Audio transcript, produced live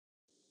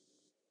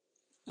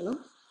Hello,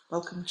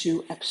 welcome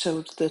to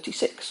episode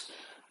 36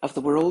 of the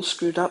We're All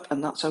Screwed Up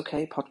and That's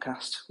Okay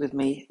podcast with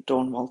me,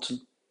 Dawn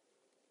Walton.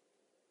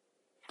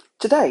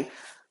 Today,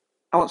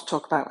 I want to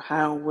talk about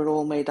how we're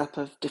all made up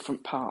of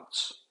different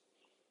parts,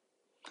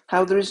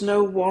 how there is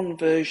no one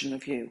version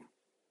of you.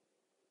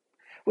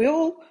 We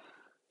all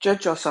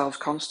judge ourselves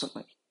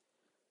constantly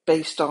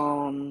based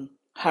on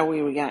how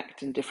we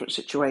react in different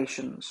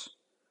situations.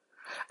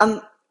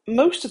 And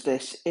most of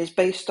this is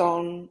based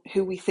on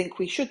who we think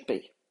we should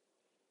be.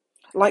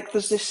 Like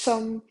there's this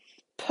some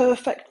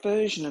perfect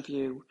version of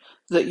you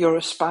that you're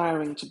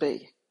aspiring to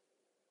be.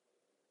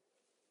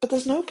 But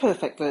there's no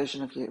perfect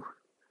version of you.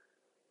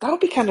 That would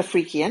be kind of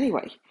freaky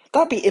anyway.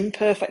 That'd be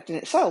imperfect in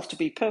itself to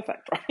be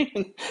perfect,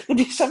 right? There'd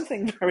be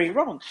something very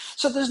wrong.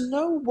 So there's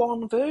no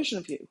one version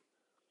of you.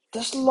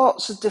 There's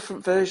lots of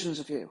different versions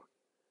of you.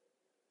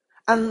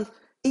 And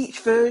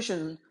each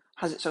version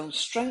has its own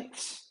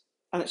strengths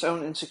and its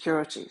own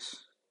insecurities.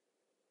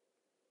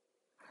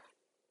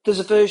 There's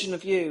a version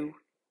of you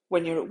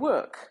when you're at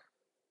work,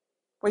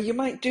 where you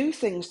might do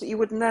things that you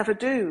would never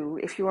do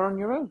if you were on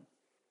your own.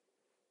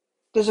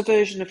 There's a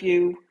version of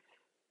you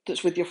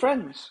that's with your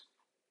friends.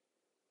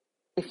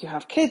 If you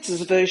have kids,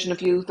 there's a version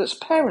of you that's a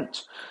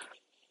parent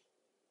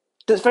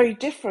that's very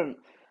different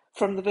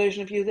from the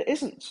version of you that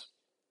isn't.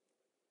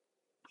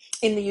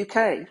 In the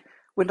UK,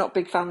 we're not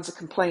big fans of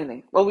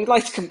complaining. Well, we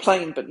like to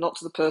complain, but not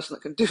to the person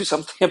that can do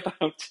something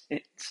about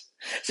it.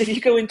 So if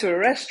you go into a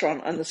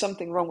restaurant and there's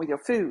something wrong with your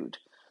food,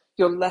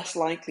 you're less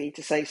likely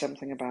to say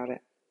something about it.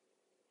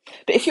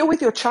 But if you're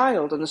with your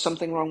child and there's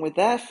something wrong with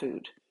their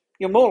food,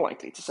 you're more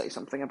likely to say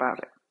something about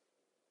it.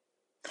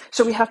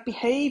 So we have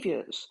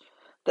behaviours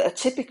that are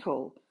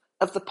typical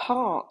of the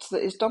part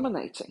that is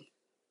dominating.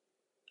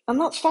 And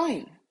that's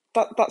fine.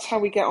 That's how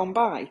we get on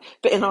by.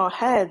 But in our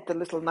head, the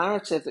little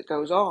narrative that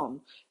goes on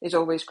is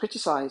always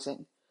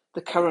criticising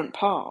the current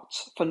part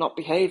for not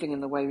behaving in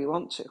the way we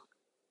want to.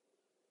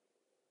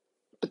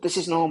 But this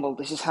is normal.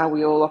 This is how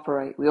we all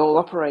operate. We all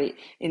operate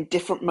in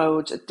different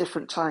modes at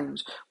different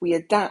times. We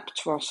adapt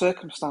to our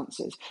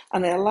circumstances,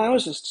 and it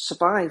allows us to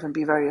survive and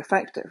be very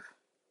effective.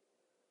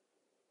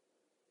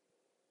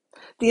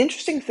 The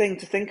interesting thing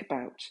to think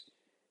about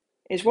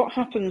is what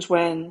happens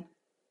when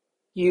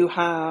you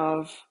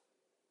have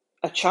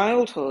a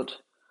childhood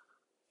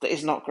that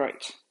is not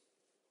great.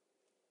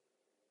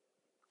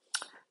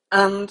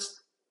 And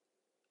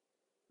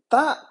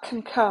that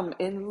can come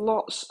in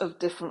lots of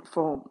different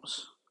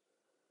forms.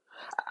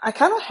 I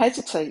kind of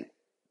hesitate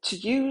to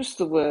use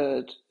the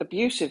word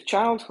abusive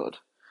childhood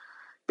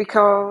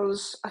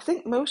because I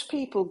think most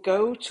people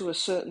go to a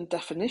certain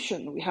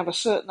definition. We have a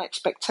certain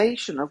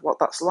expectation of what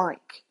that's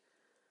like.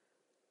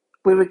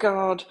 We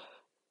regard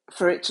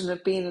for it to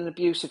have been an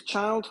abusive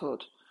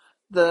childhood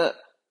that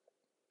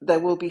there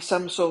will be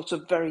some sort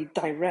of very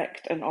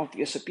direct and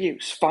obvious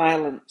abuse,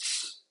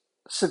 violence,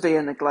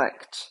 severe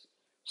neglect,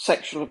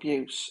 sexual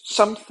abuse,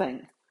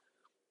 something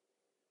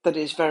that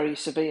is very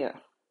severe.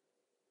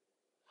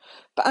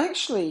 But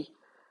actually,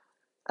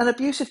 an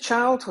abusive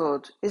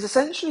childhood is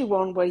essentially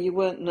one where you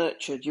weren't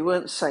nurtured, you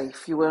weren't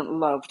safe, you weren't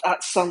loved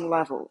at some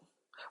level,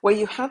 where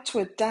you had to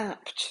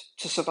adapt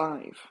to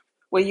survive,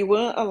 where you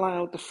weren't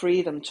allowed the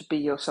freedom to be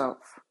yourself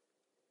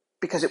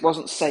because it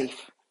wasn't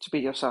safe to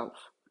be yourself.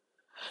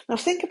 Now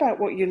think about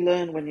what you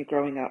learn when you're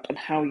growing up and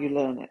how you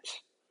learn it.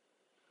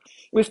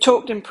 We've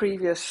talked in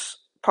previous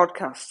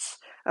podcasts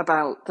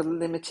about the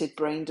limited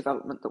brain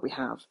development that we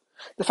have,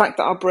 the fact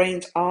that our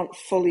brains aren't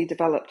fully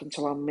developed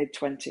until our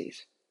mid-20s,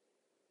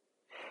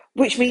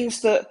 which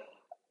means that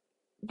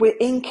we're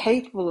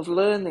incapable of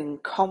learning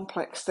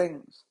complex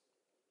things.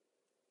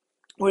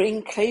 We're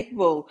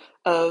incapable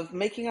of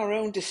making our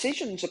own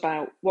decisions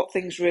about what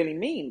things really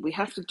mean. We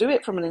have to do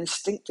it from an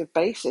instinctive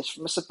basis,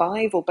 from a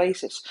survival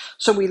basis.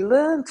 So we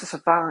learn to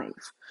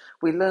survive,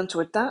 we learn to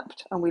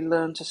adapt, and we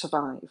learn to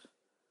survive.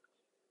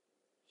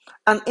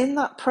 And in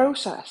that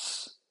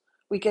process,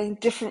 we gain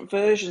different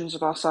versions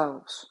of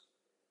ourselves.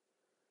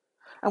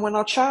 And when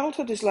our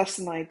childhood is less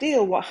than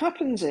ideal, what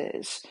happens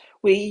is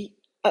we,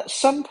 at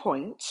some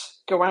point,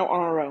 go out on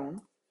our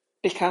own,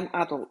 become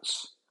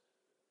adults.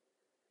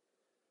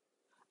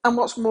 And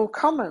what's more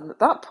common at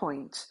that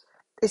point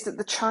is that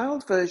the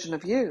child version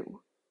of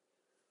you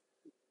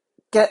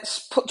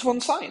gets put to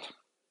one side.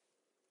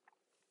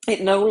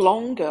 It no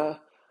longer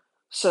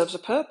serves a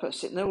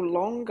purpose. It no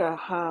longer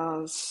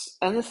has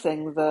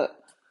anything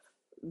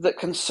that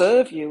can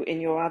serve you in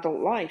your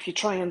adult life. You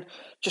try and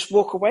just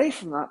walk away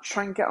from that,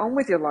 try and get on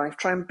with your life,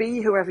 try and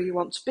be whoever you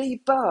want to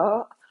be.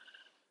 But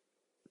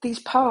these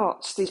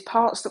parts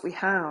that we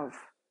have,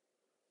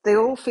 they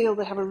all feel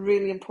they have a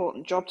really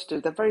important job to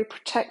do. They're very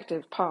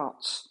protective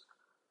parts.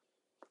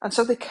 And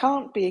so they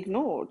can't be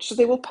ignored. So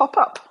they will pop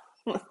up.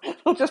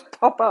 They'll just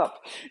pop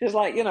up. It's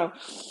like,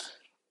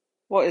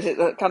 what is it,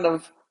 that kind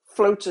of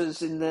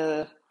floaters in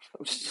the...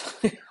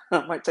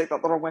 I might take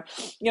that the wrong way.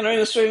 In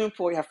a swimming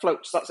pool you have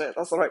floats, that's it,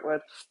 that's the right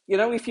word.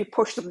 If you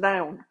push them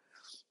down,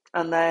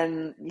 And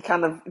then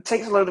it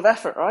takes a load of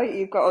effort, right?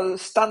 You've got to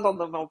stand on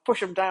them or push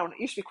them down. It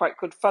used to be quite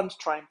good fun to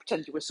try and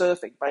pretend you were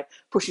surfing by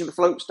pushing the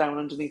floats down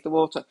underneath the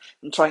water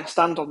and try and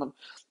stand on them.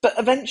 But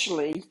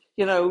eventually,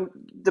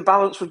 the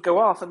balance would go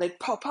off and they'd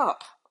pop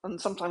up and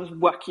sometimes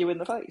whack you in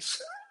the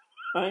face,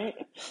 right?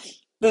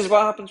 This is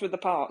what happens with the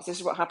parts. This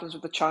is what happens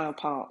with the child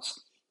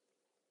parts.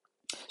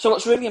 So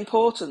what's really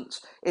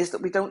important is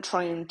that we don't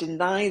try and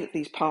deny that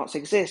these parts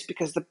exist,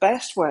 because the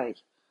best way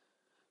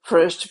for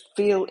us to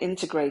feel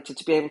integrated,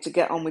 to be able to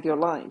get on with your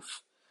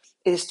life,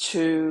 is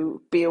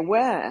to be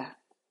aware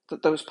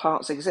that those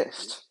parts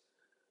exist.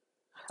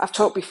 I've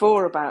talked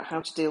before about how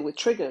to deal with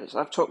triggers.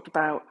 I've talked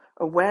about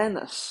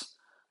awareness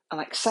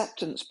and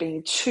acceptance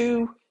being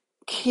two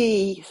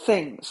key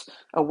things.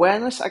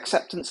 Awareness,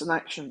 acceptance, and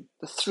action,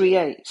 the 3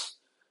 A's.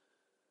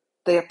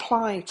 They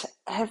apply to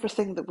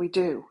everything that we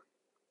do.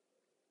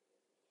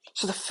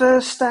 So the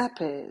first step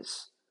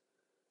is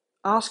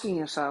asking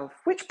yourself,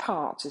 which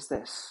part is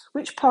this?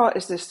 Which part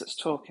is this that's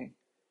talking?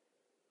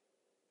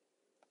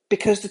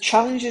 Because the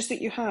challenges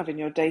that you have in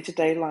your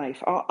day-to-day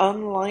life are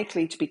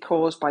unlikely to be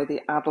caused by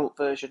the adult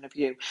version of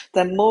you.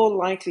 They're more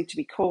likely to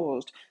be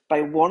caused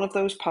by one of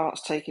those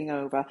parts taking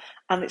over,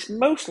 and it's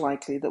most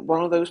likely that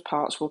one of those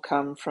parts will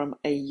come from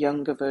a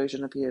younger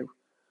version of you.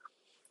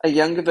 A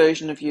younger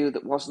version of you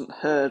that wasn't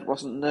heard,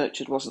 wasn't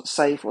nurtured, wasn't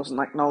safe, wasn't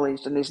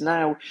acknowledged, and is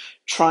now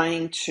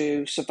trying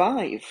to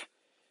survive.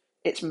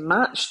 It's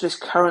matched this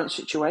current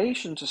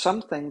situation to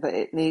something that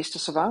it needs to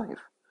survive.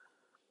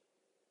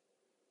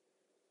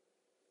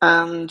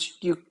 And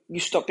you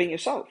stop being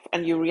yourself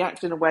and you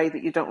react in a way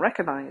that you don't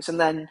recognize. And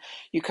then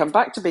you come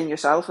back to being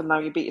yourself and now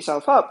you beat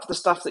yourself up for the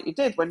stuff that you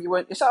did when you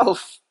weren't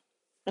yourself.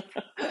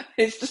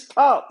 It's just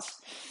parts.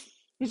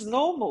 It's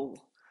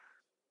normal.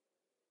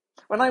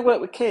 When I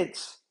work with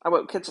kids a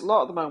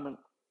lot at the moment.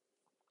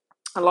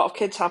 A lot of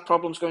kids have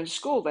problems going to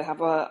school. They have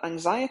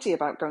anxiety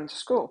about going to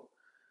school.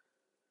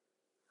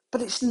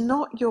 But it's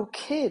not your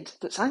kid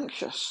that's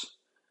anxious.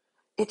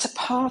 It's a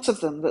part of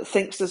them that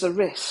thinks there's a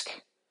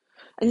risk.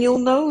 And you'll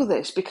know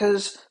this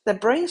because their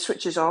brain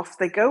switches off,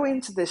 they go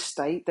into this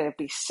state, they'll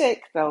be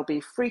sick, they'll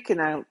be freaking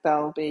out,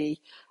 they'll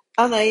be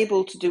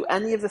unable to do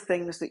any of the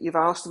things that you've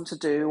asked them to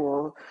do,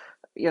 or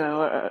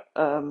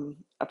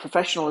a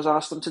professional has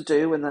asked them to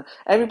do, and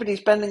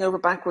everybody's bending over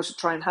backwards to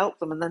try and help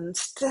them, and then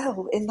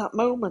still in that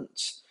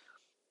moment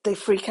they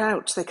freak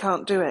out, they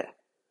can't do it.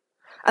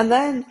 And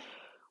then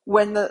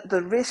when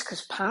the risk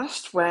has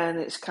passed, when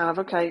it's kind of,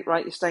 okay,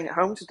 right, you're staying at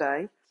home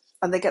today,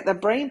 and they get their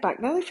brain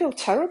back, now they feel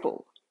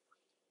terrible.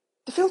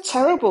 They feel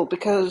terrible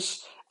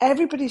because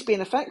everybody's been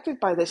affected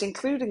by this,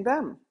 including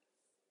them.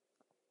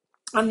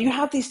 And you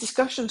have these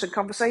discussions and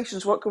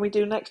conversations, what can we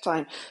do next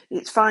time?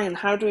 It's fine,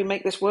 how do we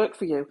make this work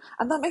for you?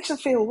 And that makes them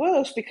feel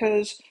worse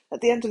because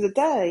at the end of the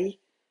day,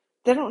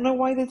 they don't know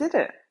why they did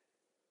it.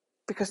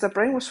 Because their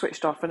brain was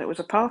switched off and it was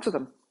a part of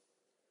them.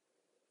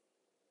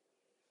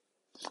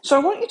 So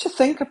I want you to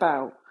think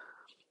about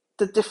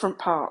the different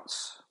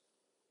parts.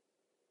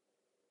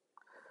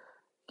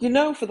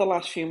 For the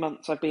last few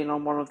months I've been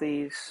on one of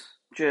these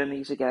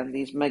journeys again,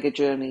 these mega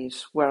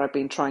journeys where I've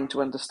been trying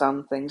to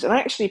understand things. And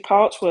actually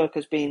parts work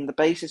has been the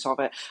basis of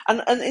it.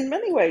 And in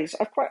many ways,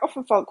 I've quite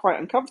often felt quite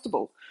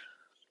uncomfortable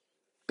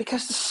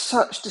because there's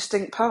such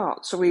distinct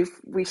parts. So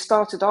we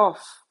started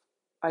off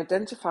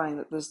identifying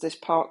that there's this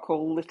part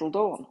called Little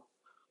Dawn.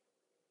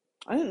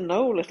 I didn't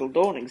know Little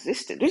Dawn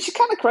existed, which is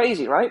kind of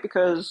crazy, right?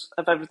 Because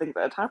of everything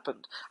that had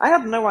happened. I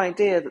had no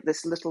idea that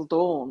this Little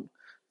Dawn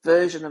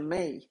version of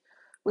me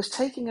was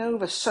taking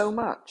over so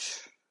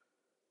much.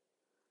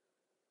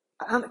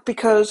 And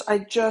because I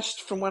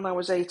just, from when I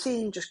was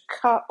 18, just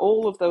cut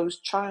all of those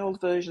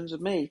child versions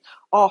of me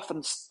off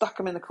and stuck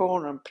them in a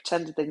corner and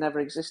pretended they never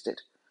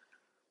existed.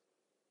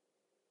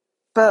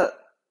 But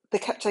they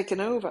kept taking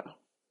over.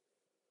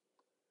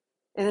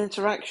 In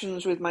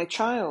interactions with my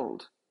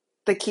child,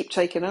 they keep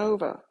taking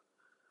over.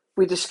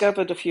 We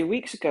discovered a few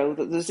weeks ago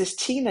that there's this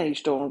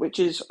teenage Dawn, which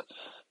is,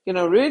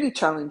 really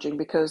challenging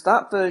because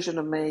that version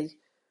of me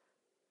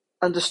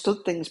understood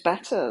things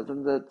better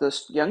than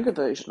the younger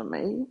version of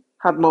me,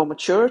 had more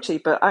maturity,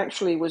 but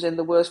actually was in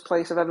the worst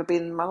place I've ever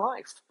been in my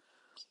life.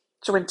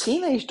 So when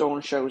teenage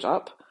Dawn shows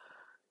up,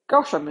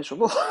 gosh, I'm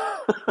miserable.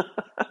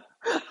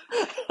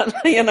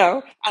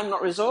 I'm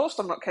not resourced,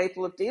 I'm not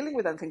capable of dealing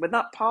with anything. When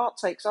that part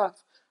takes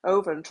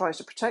over and tries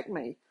to protect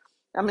me,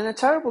 I'm in a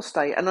terrible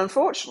state. And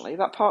unfortunately,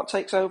 that part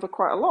takes over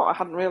quite a lot. I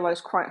hadn't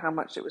realised quite how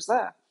much it was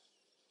there.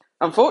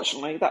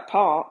 Unfortunately, that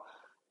part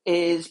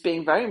is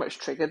being very much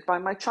triggered by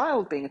my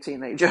child being a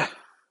teenager.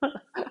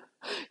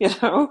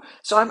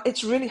 So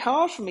it's really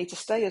hard for me to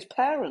stay as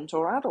parent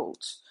or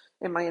adult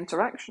in my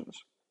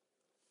interactions.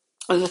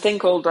 There's a thing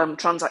called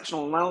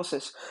transactional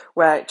analysis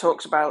where it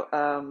talks about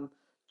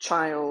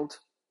child,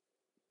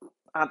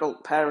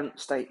 adult, parent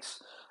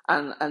states,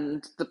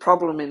 and the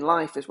problem in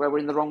life is where we're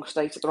in the wrong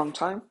state at the wrong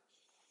time.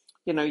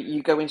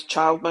 You go into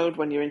child mode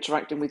when you're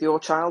interacting with your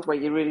child, where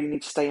you really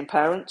need to stay in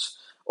parent,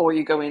 or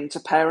you go into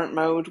parent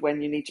mode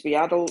when you need to be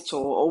adult,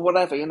 or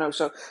whatever.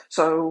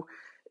 So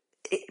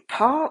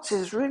parts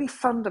is really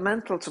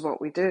fundamental to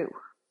what we do.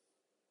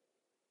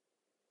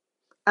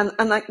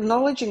 And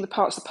acknowledging the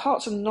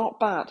parts are not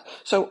bad.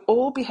 So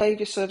all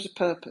behaviour serves a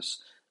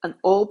purpose, and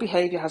all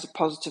behaviour has a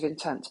positive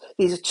intent.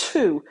 These are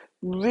two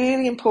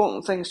really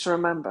important things to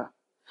remember.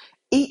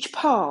 Each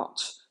part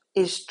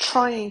is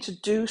trying to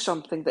do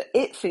something that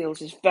it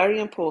feels is very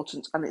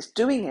important, and it's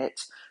doing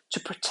it to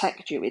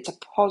protect you. It's a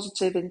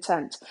positive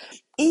intent.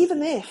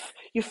 Even if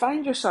you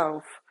find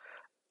yourself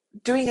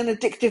doing an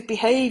addictive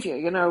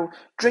behavior,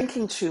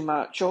 drinking too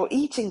much or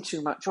eating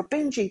too much or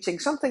binge eating,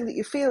 something that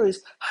you feel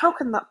is, how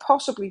can that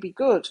possibly be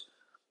good?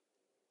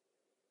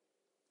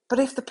 But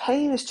if the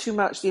pain is too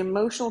much, the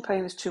emotional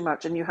pain is too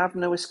much, and you have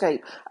no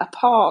escape, a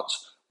part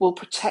will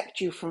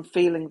protect you from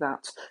feeling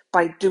that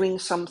by doing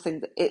something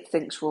that it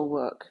thinks will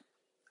work.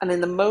 And in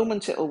the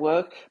moment it'll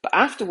work, but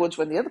afterwards,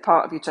 when the other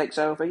part of you takes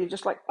over, you're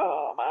just like,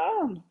 oh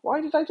man,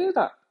 why did I do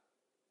that?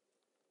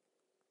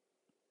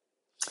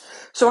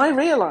 So I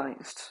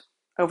realised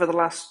over the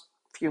last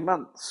few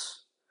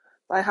months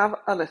that I have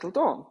a little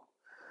Dawn.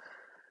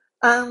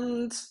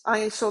 And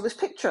I saw this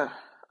picture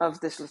of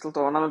this little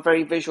Dawn. I'm a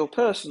very visual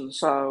person,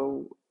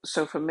 so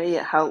for me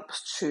it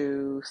helps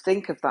to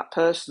think of that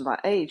person, that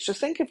age. So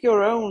think of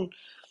your own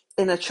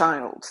inner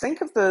child.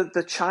 Think of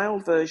the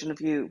child version of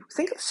you.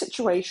 Think of the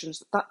situations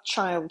that that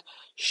child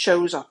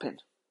shows up in.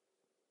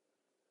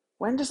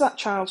 When does that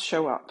child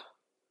show up?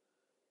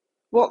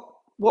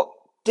 What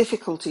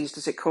difficulties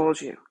does it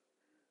cause you?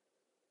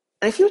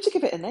 And if you were to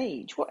give it an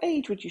age, what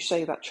age would you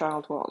say that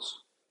child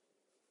was?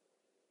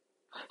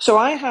 So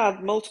I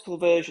had multiple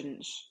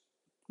versions,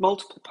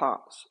 multiple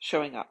parts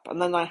showing up, and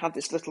then I had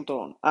this little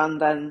Dawn, and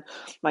then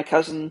my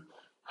cousin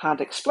had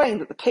explained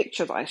that the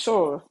picture that I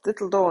saw of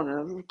little Dawn in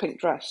a little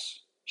pink dress,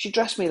 she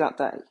dressed me that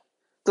day.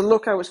 The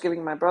look I was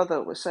giving my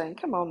brother was saying,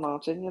 come on,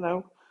 Martin,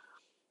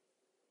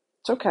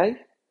 it's okay,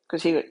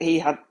 because he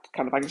had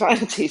kind of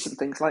anxieties and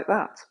things like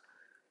that.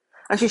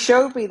 And she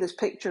showed me this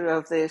picture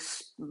of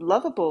this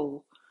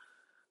lovable,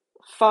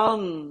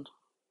 fun,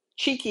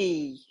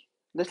 cheeky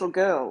little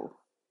girl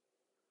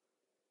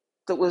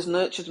that was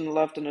nurtured and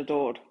loved and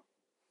adored.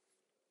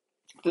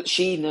 That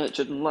she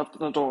nurtured and loved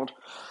and adored.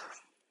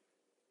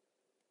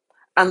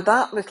 And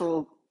that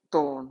little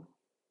Dawn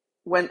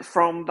went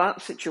from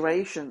that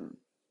situation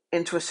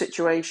into a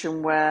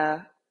situation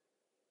where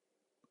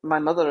my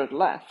mother had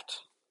left,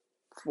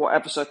 for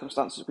whatever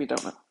circumstances, we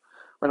don't know,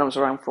 when I was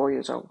around 4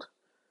 years old.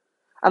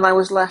 And I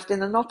was left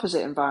in an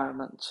opposite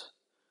environment.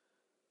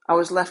 I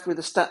was left with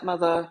a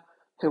stepmother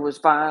who was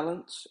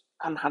violent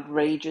and had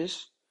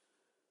rages,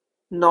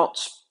 not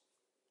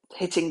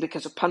hitting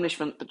because of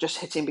punishment, but just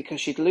hitting because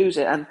she'd lose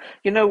it. And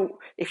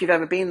if you've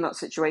ever been in that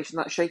situation,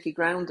 that shaky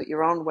ground that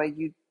you're on where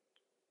you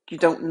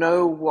don't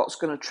know what's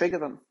going to trigger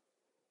them.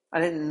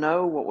 I didn't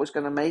know what was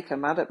going to make her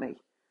mad at me.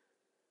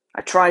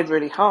 I tried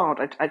really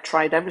hard. I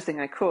tried everything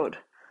I could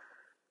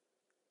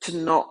to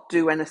not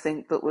do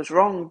anything that was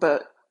wrong,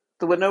 but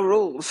there were no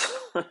rules.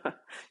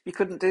 You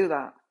couldn't do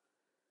that.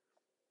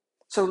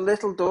 So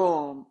little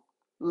Dawn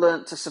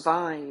learnt to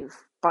survive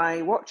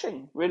by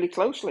watching really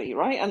closely,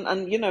 right?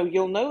 And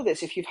you'll know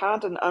this if you've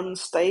had an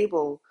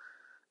unstable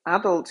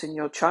adult in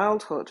your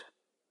childhood.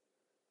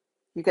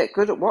 You get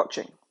good at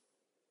watching.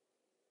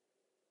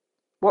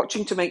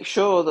 Watching to make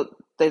sure that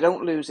they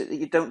don't lose it, that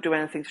you don't do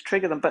anything to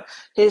trigger them. But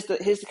here's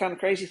the kind of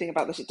crazy thing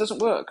about this. It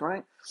doesn't work,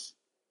 right?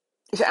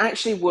 If it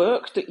actually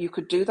worked that you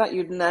could do that,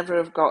 you'd never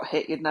have got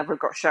hit, you'd never have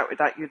got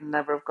shouted at, you'd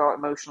never have got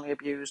emotionally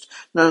abused.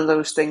 None of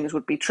those things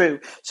would be true.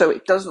 So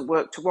it doesn't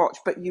work to watch,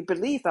 but you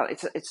believe that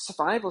it's a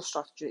survival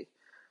strategy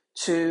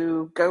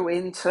to go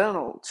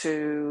internal,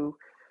 to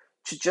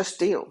just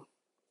deal.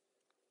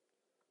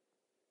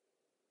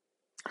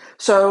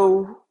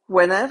 So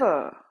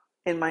whenever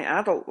in my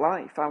adult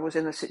life I was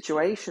in a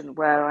situation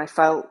where I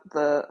felt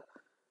that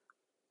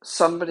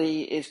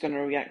somebody is going to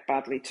react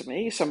badly to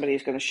me, somebody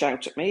is going to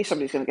shout at me,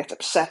 somebody's going to get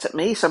upset at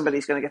me,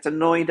 somebody's going to get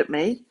annoyed at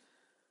me,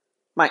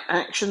 my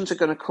actions are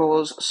going to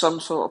cause some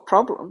sort of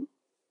problem,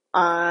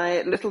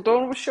 little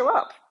Dawn will show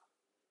up.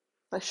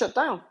 They shut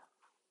down.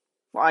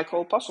 What I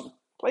call possum.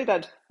 Play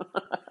dead.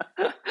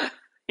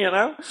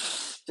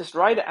 Just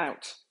ride it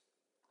out.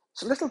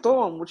 So little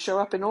Dawn would show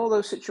up in all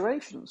those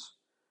situations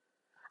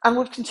and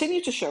would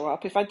continue to show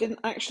up if I didn't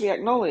actually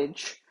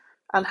acknowledge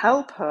and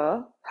help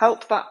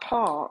that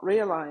part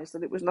realise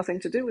that it was nothing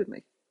to do with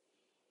me.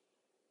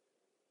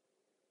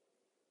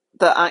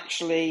 That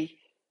actually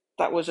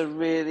that was a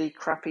really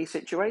crappy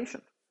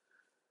situation.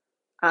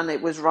 And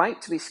it was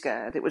right to be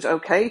scared. It was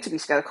okay to be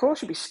scared. Of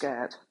course you'd be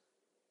scared.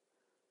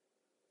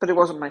 But it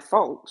wasn't my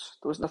fault.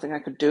 There was nothing I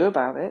could do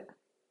about it.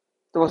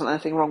 There wasn't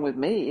anything wrong with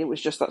me. It was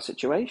just that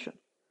situation.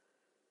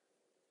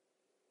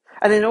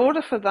 And in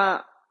order for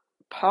that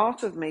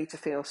part of me to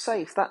feel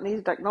safe, that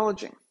needed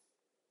acknowledging.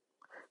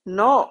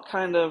 Not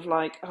kind of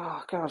like,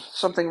 oh God,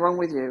 something wrong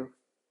with you,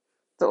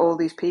 that all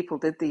these people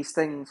did these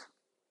things.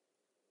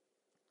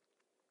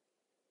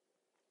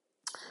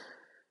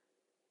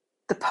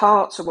 The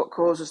parts are what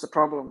causes the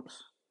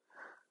problems.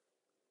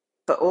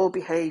 But all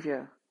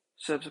behaviour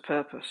serves a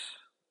purpose.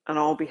 and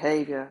all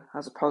behaviour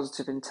has a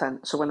positive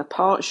intent. So when a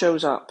part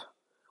shows up,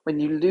 when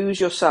you lose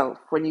yourself,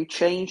 when you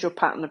change your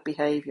pattern of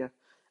behaviour,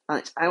 and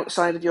it's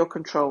outside of your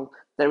control,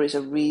 there is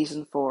a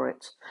reason for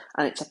it,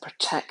 and it's a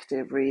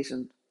protective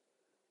reason.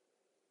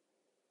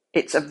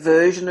 It's a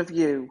version of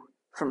you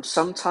from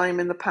some time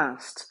in the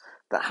past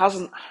that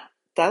hasn't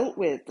dealt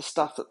with the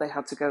stuff that they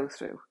had to go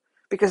through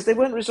because they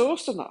weren't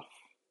resourced enough.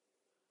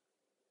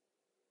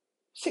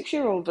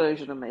 6-year-old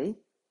version of me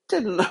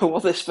didn't know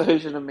what this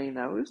version of me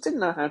knows, didn't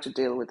know how to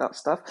deal with that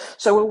stuff.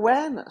 So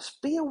awareness,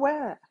 be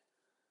aware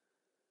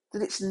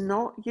that it's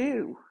not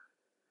you.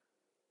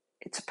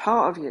 It's a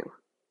part of you.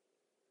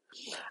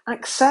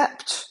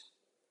 Accept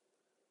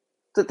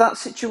that that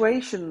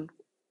situation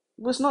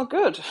was not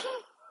good,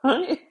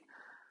 right?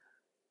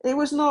 It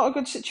was not a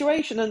good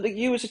situation, and that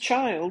you as a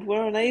child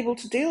were unable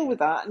to deal with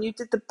that, and you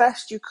did the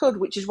best you could,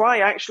 which is why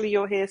actually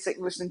you're here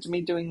sitting listening to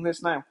me doing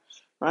this now,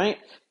 right?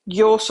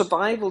 Your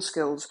survival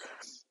skills.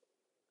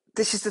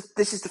 This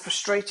is the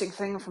frustrating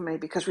thing for me,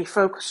 because we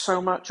focus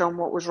so much on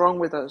what was wrong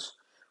with us,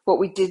 what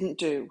we didn't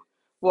do,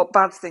 what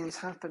bad things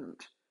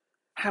happened,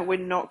 how we're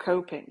not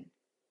coping,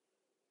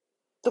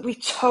 that we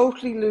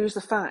totally lose the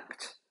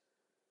fact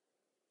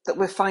that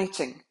we're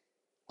fighting,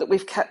 that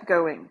we've kept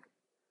going,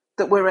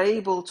 that we're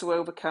able to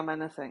overcome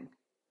anything,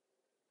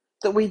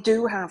 that we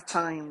do have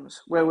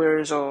times where we're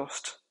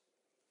resourced,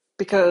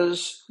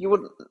 because you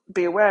wouldn't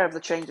be aware of the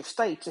change of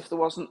state if there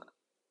wasn't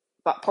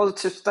that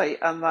positive state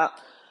and that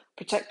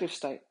protective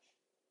state.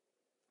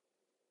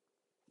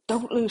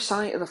 Don't lose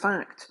sight of the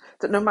fact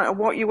that no matter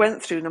what you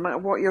went through, no matter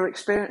what your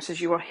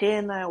experiences, you are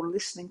here now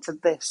listening to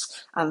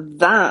this. And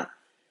that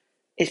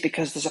is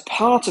because there's a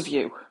part of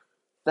you,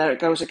 there it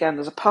goes again,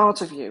 there's a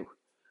part of you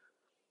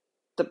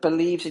that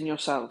believes in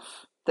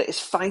yourself, that is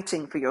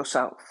fighting for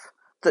yourself,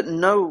 that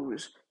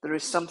knows there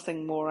is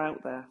something more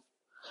out there.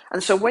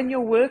 And so when you're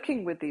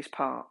working with these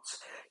parts,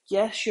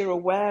 yes, you're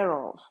aware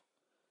of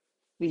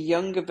the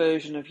younger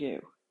version of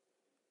you,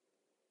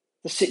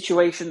 the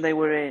situation they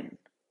were in,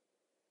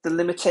 the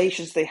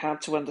limitations they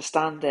had to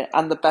understand it,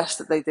 and the best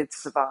that they did to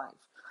survive.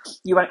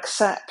 You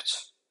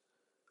accept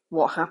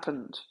what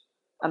happened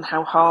and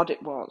how hard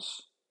it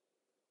was.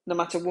 No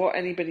matter what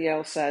anybody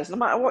else says, no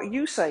matter what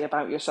you say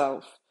about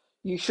yourself,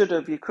 you should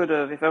have, you could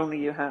have, if only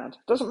you had.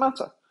 Doesn't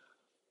matter.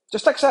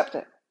 Just accept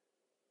it.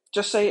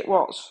 Just say it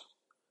was.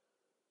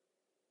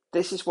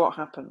 This is what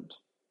happened.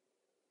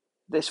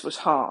 This was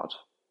hard.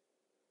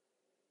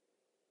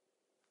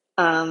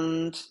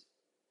 And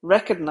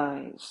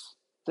recognize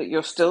that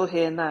you're still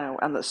here now,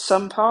 and that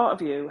some part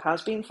of you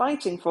has been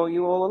fighting for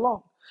you all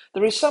along.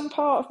 There is some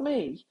part of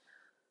me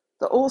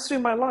that all through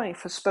my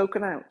life has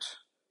spoken out.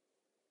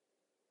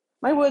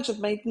 My words have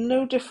made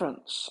no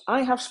difference.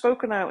 I have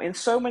spoken out in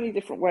so many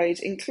different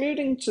ways,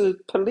 including to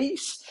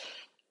police,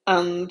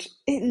 and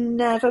it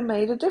never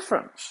made a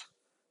difference.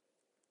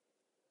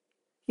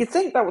 You'd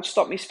think that would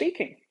stop me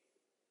speaking,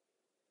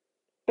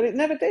 but it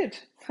never did.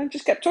 I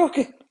just kept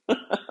talking.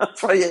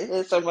 That's why you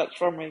hear so much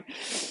from me.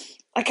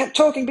 I kept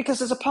talking because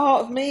there's a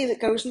part of me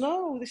that goes,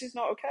 no, this is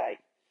not okay.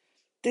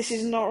 This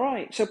is not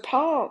right. So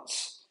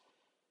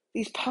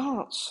these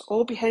parts,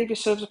 all behaviour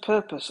serves a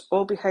purpose.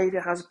 All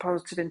behaviour has a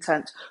positive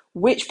intent.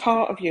 Which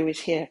part of you is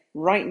here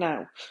right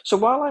now? So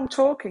while I'm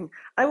talking,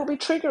 I will be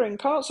triggering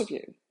parts of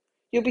you.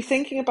 You'll be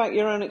thinking about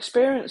your own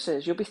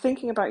experiences. You'll be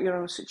thinking about your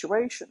own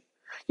situation.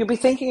 You'll be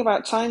thinking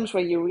about times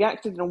where you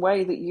reacted in a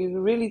way that you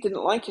really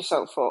didn't like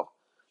yourself for.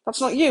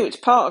 That's not you, it's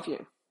part of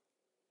you.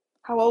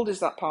 How old is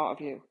that part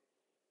of you?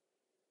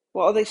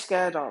 What are they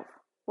scared of?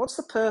 What's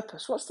the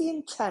purpose? What's the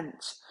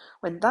intent?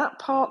 When that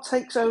part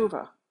takes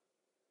over,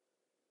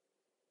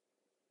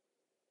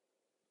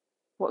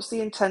 what's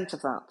the intent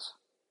of that?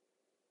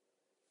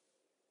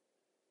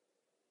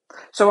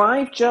 So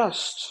I've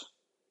just,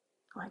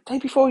 like, day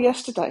before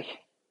yesterday,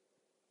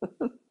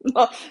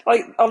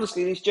 like,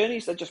 honestly, these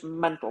journeys, they're just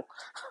mental.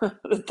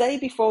 The day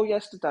before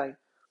yesterday,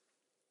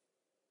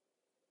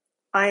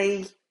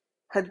 I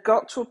had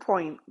got to a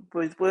point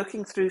with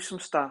working through some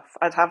stuff.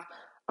 I've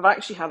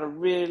actually had a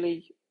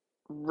really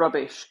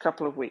rubbish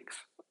couple of weeks.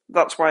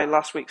 That's why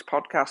last week's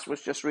podcast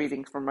was just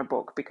reading from my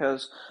book,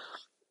 because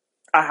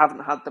I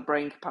haven't had the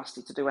brain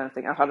capacity to do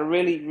anything. I've had a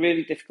really,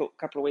 really difficult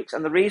couple of weeks.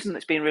 And the reason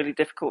it's been really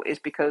difficult is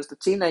because the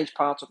teenage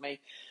part of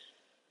me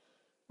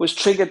was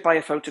triggered by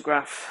a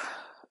photograph.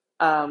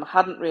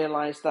 Hadn't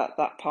realised that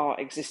that part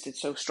existed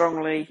so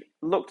strongly.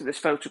 Looked at this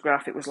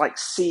photograph. It was like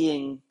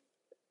seeing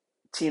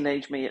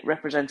teenage me. It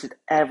represented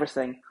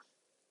everything.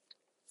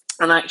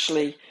 And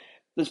actually,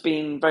 there's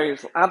been very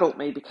little adult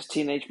me because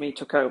teenage me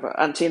took over.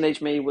 And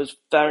teenage me was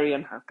very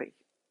unhappy.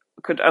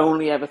 Could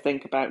only ever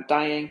think about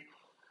dying.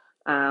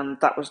 And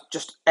that was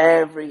just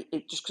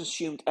it just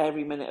consumed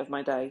every minute of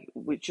my day,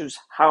 which was,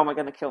 how am I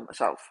going to kill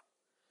myself?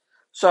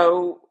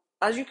 So,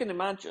 as you can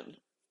imagine,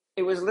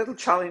 it was a little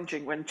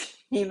challenging when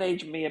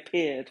teenage me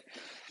appeared.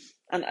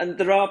 And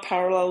there are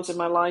parallels in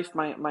my life.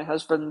 My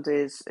husband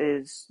is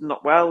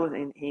not well,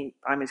 and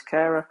I'm his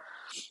carer.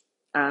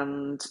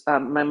 and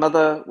my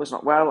mother was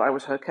not well. I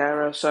was her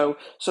carer, so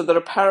there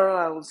are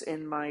parallels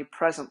in my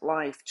present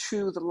life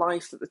to the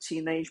life that the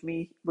teenage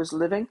me was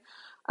living,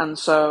 and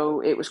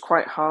so it was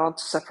quite hard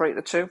to separate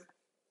the two.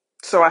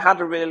 So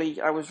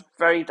I was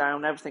very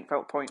down. Everything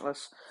felt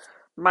pointless.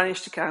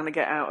 Managed to kind of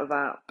get out of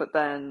that, but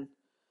then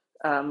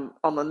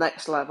on the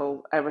next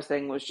level,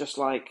 everything was just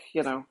like,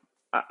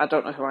 I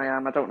don't know who I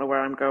am. I don't know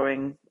where I'm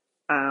going,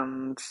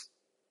 and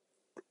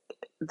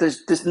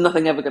there's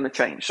nothing ever going to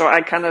change. So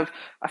I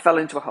fell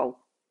into a hole,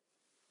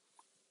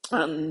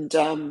 and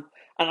I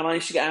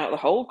managed to get out of the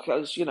hole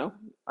because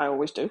I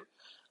always do,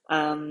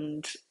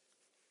 and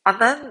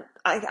then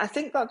I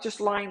think that just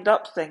lined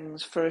up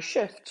things for a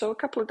shift. So a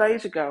couple of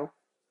days ago,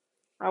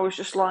 I was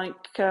just like,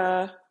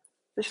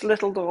 this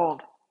little dawn.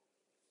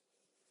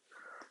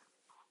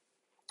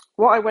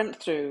 What I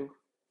went through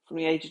from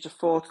the ages of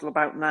 4 till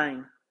about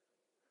 9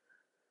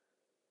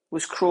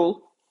 was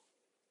cruel,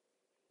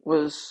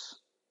 was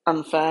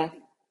unfair,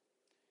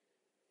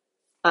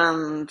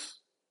 and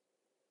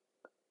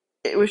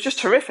it was just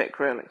horrific,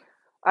 really.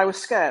 I was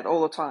scared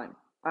all the time.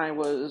 I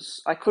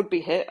could be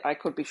hit, I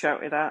could be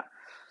shouted at.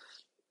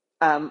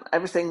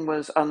 Everything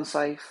was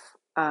unsafe,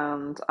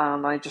 and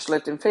I just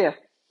lived in fear.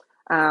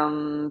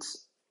 And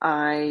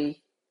I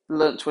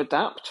learnt to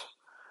adapt,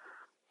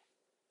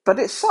 but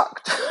it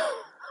sucked.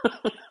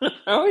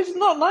 Oh, it's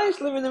not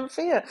nice living in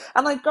fear.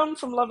 And I'd gone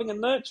from loving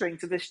and nurturing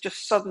to this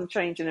just sudden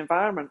change in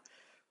environment,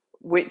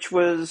 which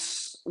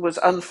was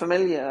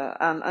unfamiliar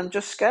and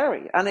just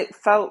scary. And it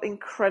felt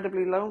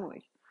incredibly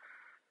lonely.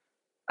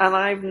 And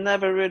I've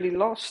never really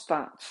lost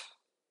that.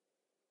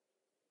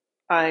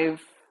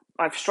 I've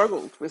I've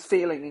struggled with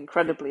feeling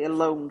incredibly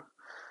alone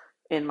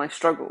in my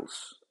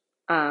struggles.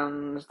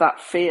 And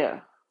that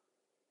fear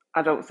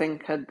I don't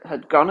think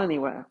had gone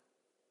anywhere.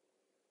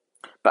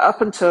 But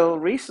up until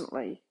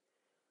recently,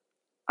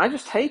 I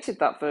just hated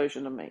that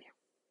version of me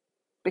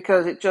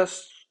because it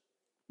just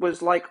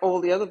was like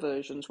all the other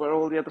versions where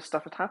all the other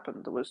stuff had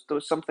happened. There was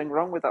something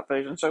wrong with that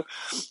version. So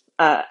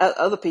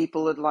other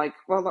people had like,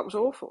 well, that was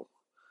awful.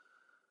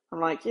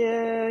 I'm like,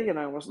 yeah,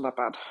 it wasn't that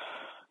bad.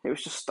 It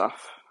was just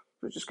stuff.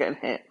 It was just getting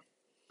hit.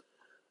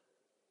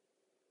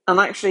 And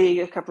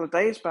actually, a couple of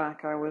days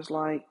back, I was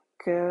like,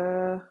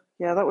 yeah,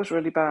 that was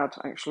really bad.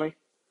 Actually,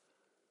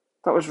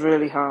 that was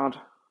really hard,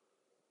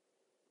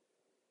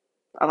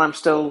 and I'm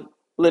still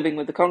living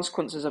with the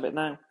consequences of it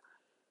now.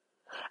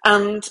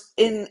 And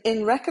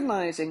in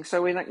recognizing,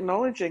 so in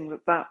acknowledging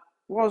that that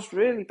was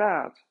really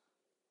bad,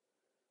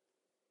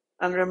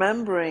 and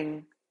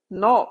remembering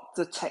not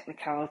the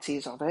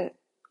technicalities of it,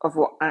 of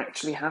what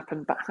actually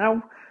happened, but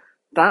how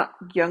that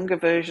younger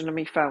version of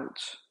me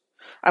felt,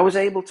 I was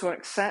able to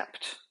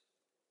accept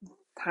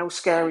how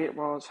scary it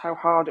was, how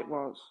hard it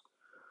was,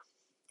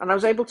 and I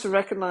was able to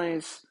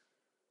recognize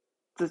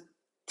the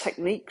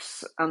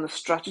techniques and the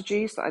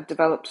strategies that I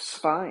developed to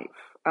survive.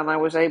 And I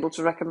was able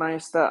to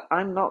recognize that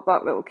I'm not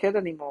that little kid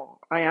anymore.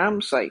 I am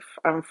safe.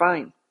 I'm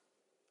fine.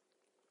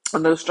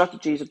 And those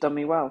strategies have done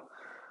me well.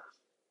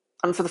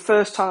 And for the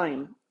first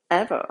time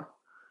ever,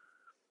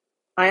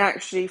 I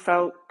actually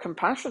felt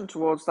compassion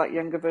towards that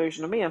younger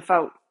version of me and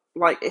felt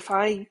like if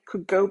I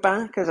could go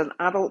back as an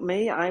adult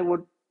me, I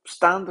would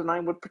stand and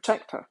I would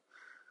protect her.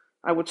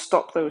 I would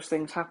stop those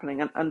things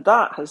happening. And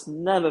that has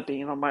never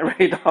been on my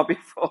radar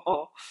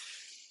before.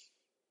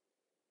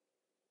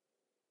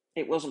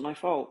 It wasn't my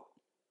fault.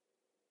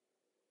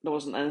 There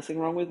wasn't anything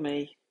wrong with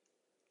me.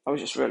 I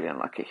was just really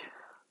unlucky.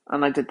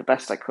 And I did the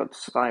best I could to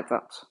survive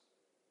that.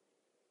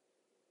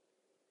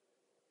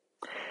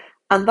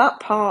 And that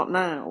part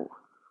now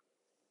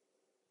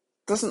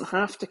doesn't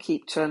have to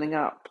keep turning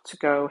up to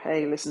go,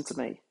 hey, listen to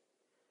me.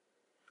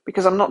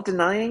 Because I'm not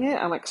denying it,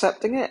 I'm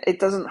accepting it. It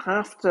doesn't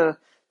have to.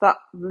 That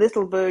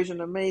little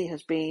version of me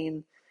has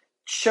been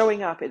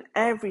showing up in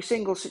every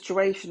single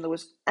situation that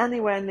was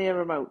anywhere near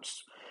remote.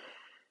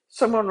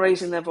 Someone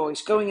raising their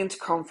voice, going into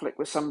conflict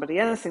with somebody,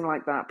 anything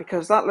like that,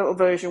 because that little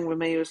version with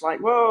me was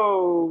like,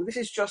 whoa, this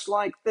is just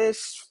like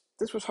this.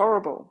 This was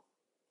horrible.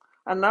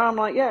 And now I'm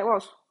like, yeah, it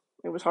was.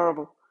 It was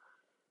horrible.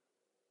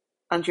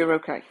 And you're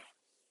okay.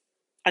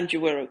 And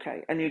you were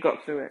okay. And you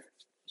got through it.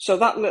 So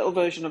that little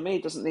version of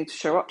me doesn't need to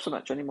show up so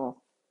much anymore.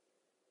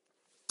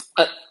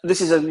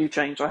 This is a new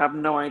change. I have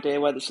no idea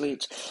where this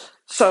leads.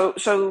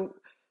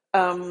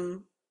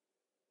 Um,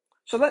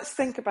 so let's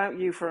think about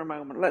you for a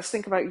moment. Let's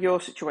think about your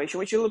situation,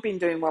 which you'll have been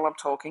doing while I'm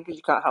talking because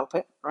you can't help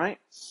it, right?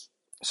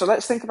 So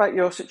let's think about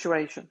your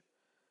situation.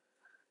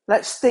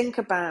 Let's think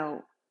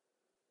about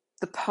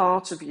the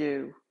part of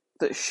you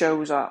that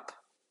shows up,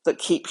 that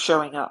keeps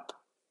showing up,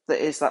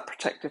 that is that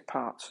protective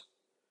part.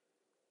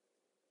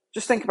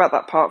 Just think about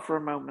that part for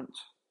a moment.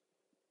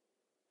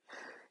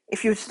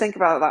 If you think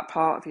about that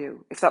part of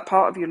you, if that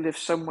part of you lives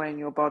somewhere in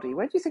your body,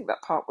 where do you think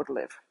that part would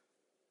live?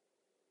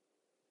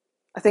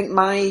 I think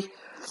my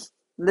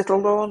little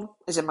Lorne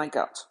is in my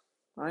gut,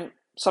 right?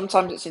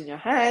 Sometimes it's in your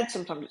head,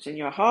 sometimes it's in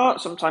your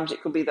heart, sometimes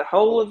it could be the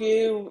whole of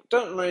you.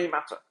 Don't really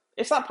matter.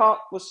 If that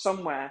part was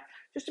somewhere,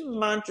 just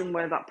imagine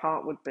where that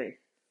part would be.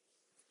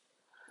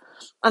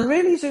 And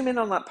really zoom in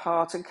on that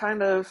part and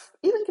kind of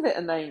even give it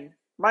a name.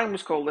 Mine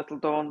was called Little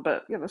Dawn,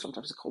 but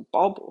sometimes it's called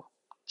Bob or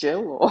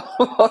Jill or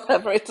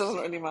whatever. It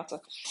doesn't really matter.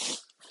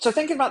 So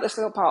thinking about this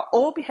little part,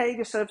 all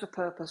behaviour serves a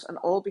purpose and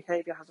all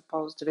behaviour has a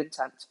positive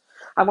intent.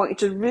 I want you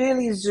to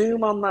really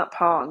zoom on that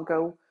part and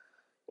go,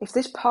 if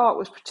this part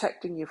was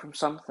protecting you from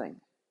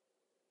something,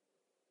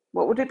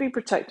 what would it be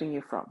protecting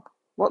you from?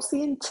 What's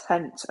the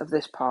intent of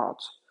this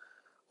part?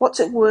 What's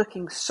it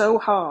working so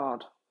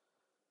hard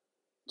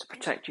to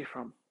protect you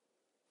from?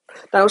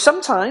 Now,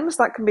 sometimes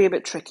that can be a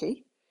bit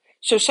tricky.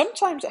 So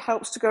sometimes it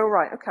helps to go,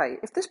 right, okay,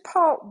 if this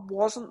part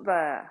wasn't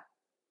there,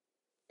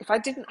 if I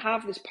didn't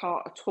have this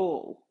part at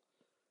all,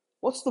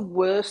 what's the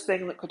worst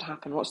thing that could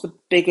happen? What's the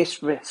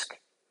biggest risk?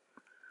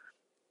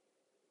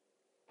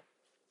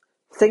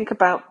 Think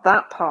about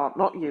that part,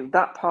 not you,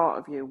 that part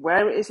of you,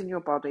 where it is in your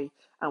body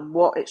and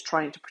what it's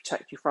trying to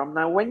protect you from.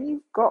 Now, when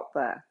you've got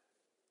there,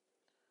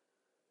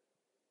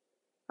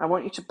 I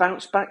want you to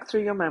bounce back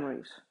through your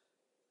memories.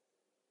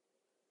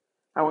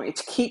 I want you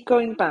to keep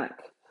going back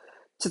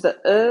to the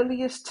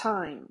earliest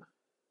time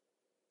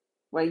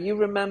where you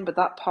remember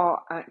that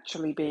part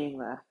actually being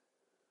there.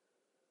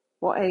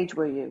 What age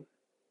were you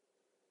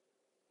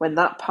when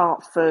that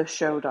part first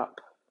showed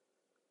up?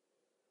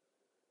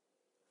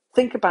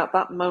 Think about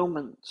that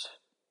moment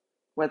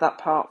where that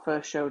part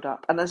first showed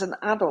up. And as an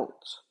adult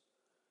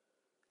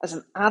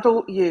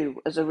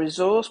you, as a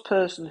resource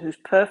person who's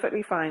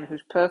perfectly fine,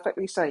 who's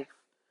perfectly safe,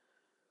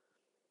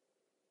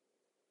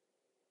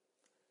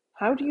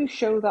 how do you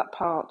show that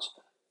part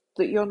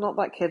that you're not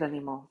that kid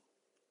anymore?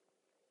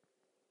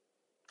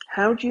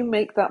 How do you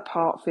make that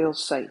part feel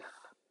safe?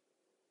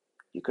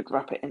 You could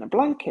wrap it in a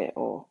blanket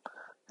or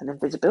an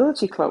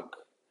invisibility cloak.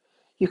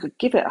 You could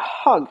give it a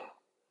hug.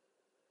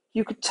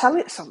 You could tell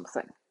it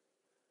something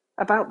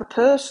about the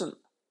person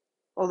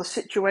or the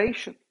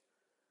situation.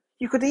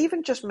 You could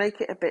even just make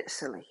it a bit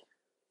silly.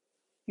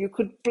 You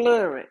could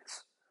blur it.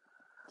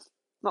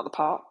 Not the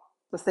part,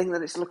 the thing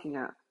that it's looking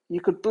at. You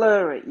could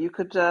blur it. You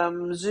could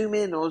zoom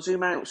in or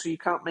zoom out so you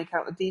can't make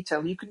out the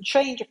detail. You can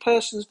change a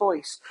person's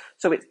voice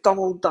so it's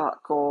Donald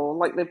Duck or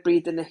like they've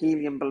breathed in a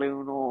helium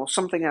balloon or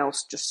something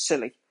else just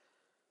silly.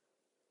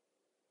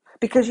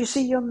 Because you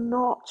see, you're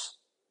not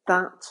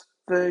that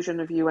version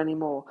of you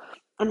anymore.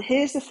 And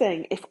here's the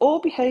thing, if all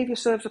behaviour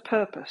serves a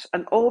purpose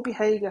and all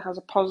behaviour has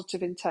a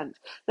positive intent,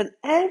 then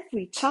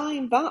every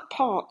time that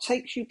part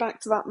takes you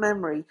back to that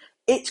memory,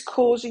 it's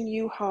causing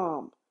you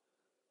harm.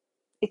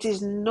 It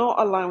is not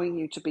allowing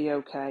you to be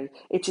okay.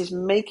 It is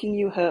making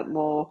you hurt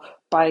more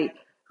by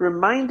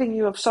reminding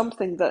you of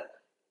something that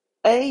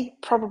A,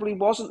 probably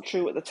wasn't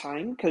true at the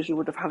time because you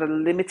would have had a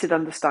limited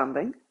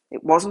understanding.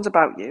 It wasn't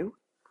about you.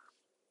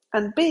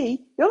 And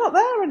B, you're not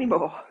there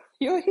anymore.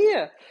 You're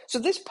here. So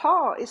this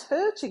part is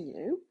hurting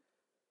you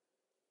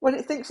when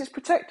it thinks it's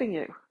protecting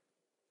you.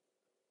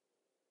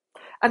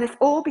 And if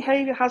all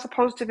behaviour has a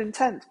positive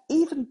intent,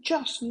 even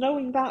just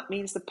knowing that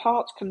means the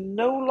part can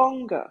no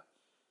longer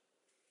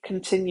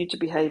continue to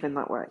behave in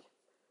that way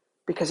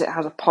because it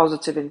has a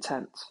positive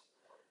intent.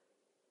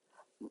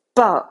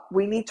 But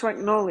we need to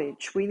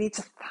acknowledge, we need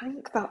to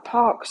thank that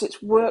part because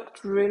it's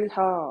worked really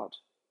hard.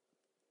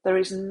 There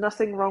is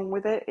nothing wrong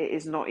with it. It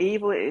is not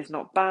evil. It is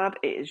not bad.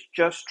 It is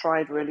just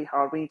tried really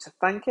hard. We need to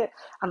thank it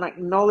and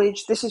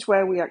acknowledge. This is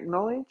where we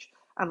acknowledge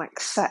and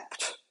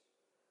accept.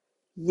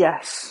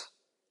 Yes,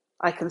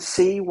 I can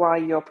see why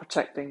you're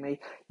protecting me.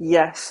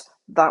 Yes,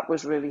 that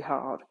was really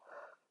hard.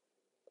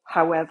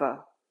 However,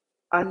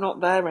 I'm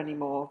not there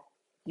anymore.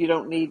 You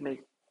don't need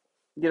me.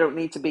 You don't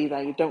need to be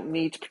there. You don't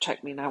need to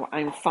protect me now.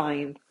 I'm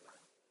fine.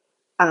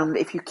 And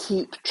if you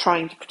keep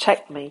trying to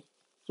protect me,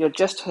 you're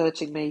just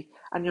hurting me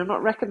and you're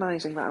not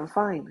recognizing that I'm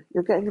fine.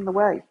 You're getting in the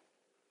way.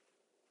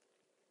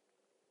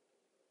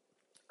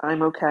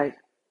 I'm okay.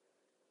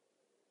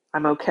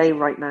 I'm okay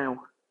right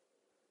now.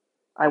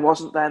 I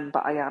wasn't then,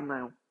 but I am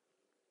now.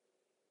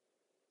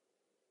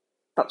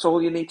 That's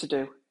all you need to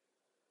do.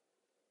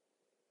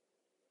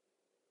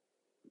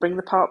 Bring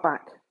the part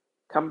back.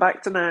 Come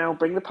back to now.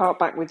 Bring the part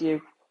back with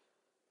you.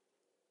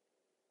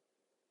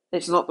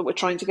 It's not that we're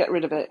trying to get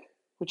rid of it.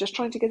 We're just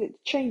trying to get it to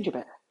change a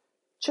bit.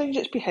 Change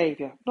its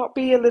behaviour. Not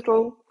be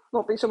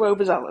so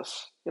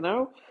overzealous,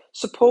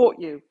 Support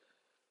you.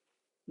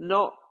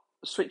 Not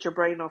switch your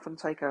brain off and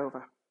take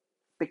over.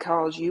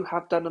 Because you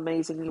have done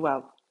amazingly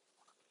well.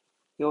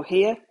 You're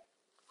here.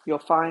 You're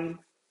fine.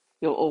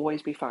 You'll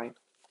always be fine.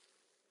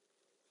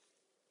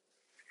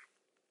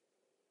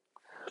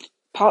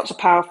 Parts are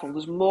powerful.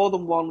 There's more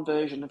than one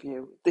version of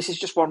you. This is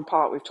just one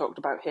part we've talked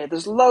about here.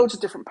 There's loads of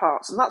different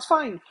parts, and that's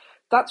fine.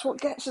 That's what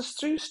gets us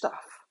through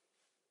stuff.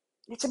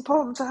 It's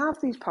important to have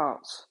these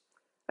parts,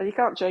 and you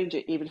can't change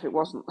it even if it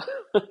wasn't.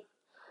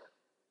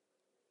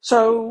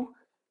 So,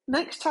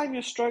 next time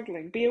you're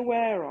struggling, be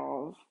aware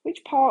of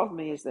which part of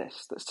me is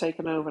this that's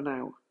taken over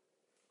now?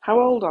 How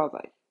old are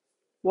they?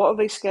 What are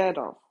they scared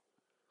of?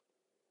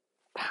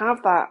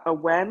 Have that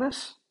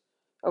awareness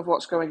of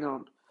what's going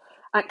on.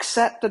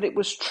 Accept that it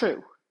was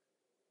true.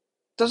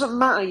 Doesn't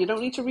matter, you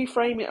don't need to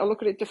reframe it or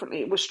look at it differently.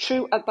 It was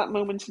true at that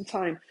moment in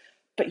time.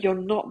 but you're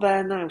not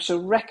there now. So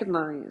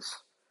recognize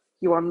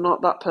you are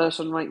not that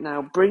person right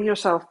now. Bring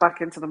yourself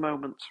back into the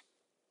moment.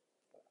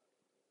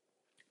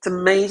 It's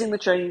amazing the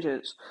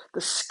changes,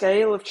 the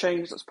scale of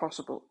change that's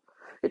possible.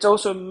 It's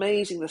also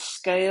amazing the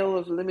scale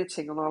of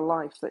limiting on our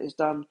life that is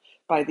done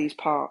by these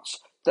parts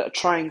that are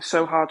trying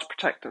so hard to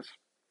protect us.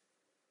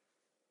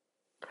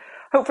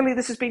 Hopefully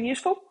this has been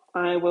useful.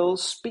 I will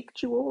speak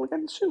to you all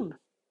again soon.